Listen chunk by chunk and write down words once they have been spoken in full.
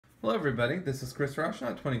Hello everybody, this is Chris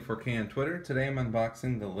Rauschnot, 24K on Twitter. Today I'm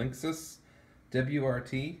unboxing the Linksys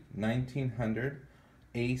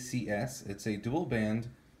WRT1900ACS. It's a dual band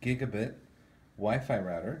Gigabit Wi-Fi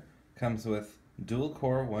router. Comes with dual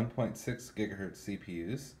core 1.6 GHz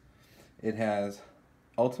CPUs. It has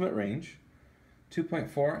ultimate range,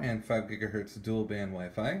 2.4 and 5 GHz dual band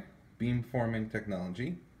Wi-Fi, beamforming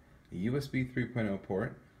technology, a USB 3.0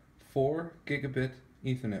 port, 4 Gigabit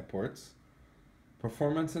Ethernet ports,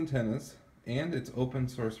 performance antennas, and it's open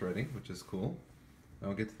source ready, which is cool.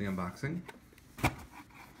 I'll get to the unboxing.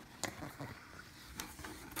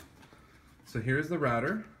 So here's the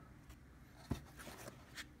router.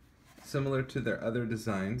 Similar to their other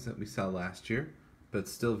designs that we saw last year, but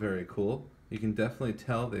still very cool. You can definitely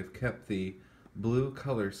tell they've kept the blue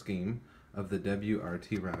color scheme of the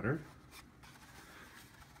WRT router.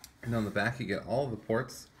 And on the back you get all the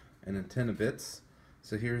ports and antenna bits.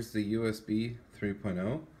 So here's the USB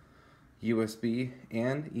 3.0, USB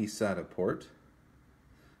and eSATA port.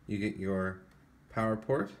 You get your power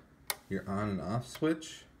port, your on and off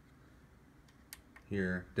switch,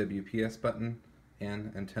 your WPS button,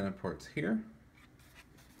 and antenna ports here.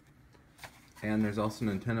 And there's also an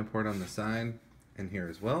antenna port on the side and here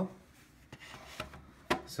as well.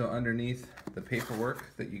 So underneath the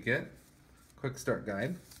paperwork that you get, quick start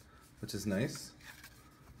guide, which is nice.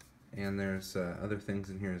 And there's other things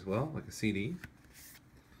in here as well, like a CD.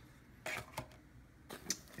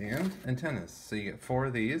 And antennas. So you get 4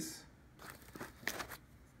 of these.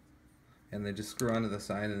 And they just screw onto the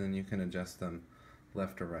side and then you can adjust them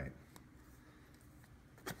left or right.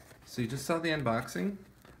 So you just saw the unboxing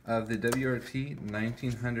of the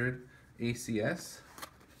WRT1900ACS. This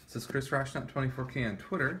is Chris Rauschnot, 24K on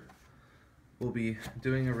Twitter. We'll be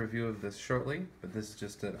doing a review of this shortly, but this is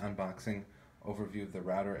just an unboxing overview of the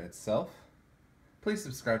router itself. Please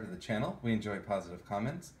subscribe to the channel. We enjoy positive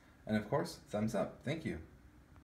comments. And of course, thumbs up. Thank you.